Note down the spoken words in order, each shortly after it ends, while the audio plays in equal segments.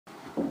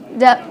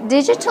The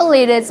digital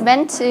leaders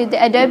went to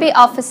the Adobe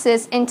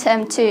offices in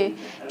Term 2.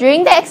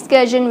 During the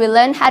excursion, we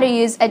learned how to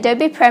use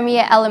Adobe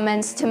Premiere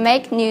Elements to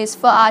make news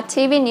for our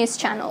TV news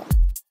channel.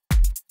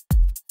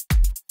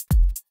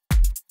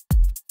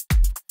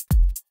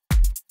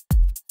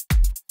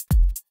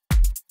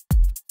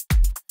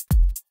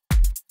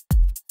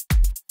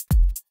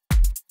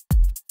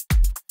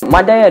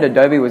 My day at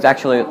Adobe was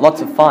actually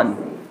lots of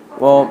fun.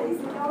 Well,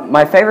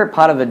 my favorite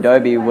part of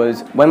Adobe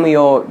was when we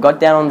all got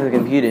down onto the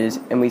computers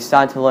and we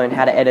started to learn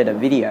how to edit a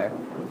video.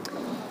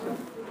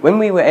 When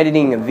we were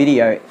editing a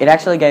video, it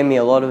actually gave me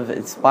a lot of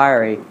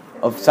inspiration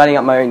of starting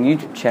up my own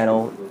YouTube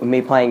channel with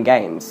me playing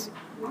games.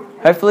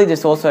 Hopefully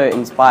this also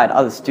inspired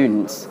other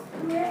students,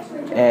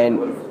 and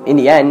in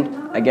the end,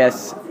 I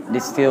guess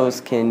these skills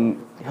can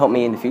help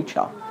me in the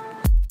future.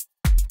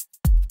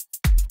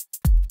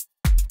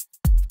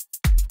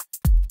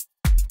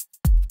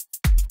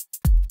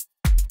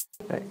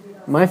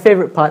 My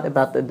favorite part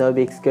about the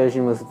Adobe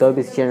excursion was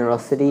Adobe's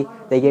generosity.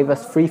 They gave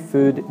us free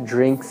food,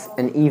 drinks,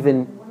 and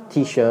even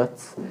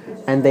t-shirts,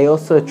 and they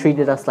also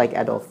treated us like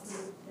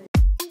adults.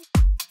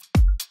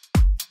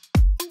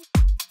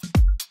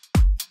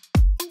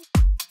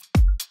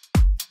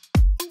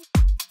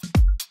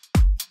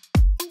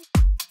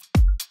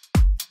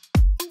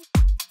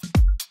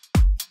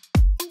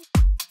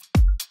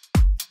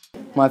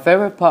 My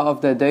favorite part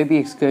of the Adobe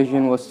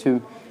excursion was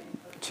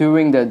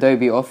touring the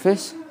Adobe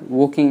office,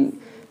 walking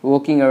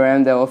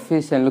around the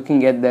office and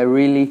looking at their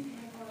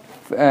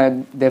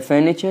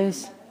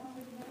furnitures.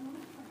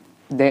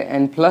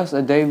 And plus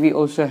Adobe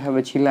also have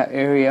a chill out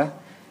area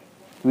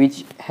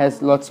which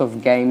has lots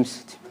of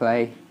games to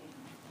play.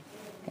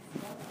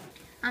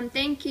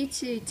 Thank you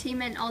to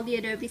team and all the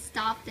Adobe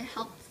staff that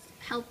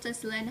helped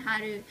us learn how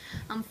to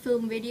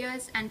film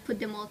videos and put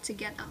them all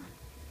together.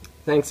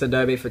 Thanks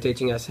Adobe for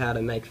teaching us how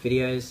to make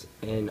videos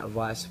and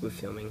advice with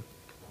filming.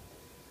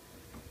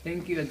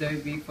 Thank you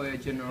Adobe for your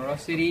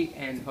generosity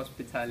and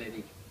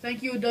hospitality.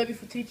 Thank you Adobe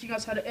for teaching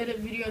us how to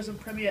edit videos in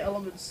Premiere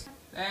Elements.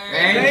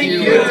 Thank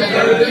you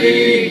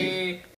Adobe!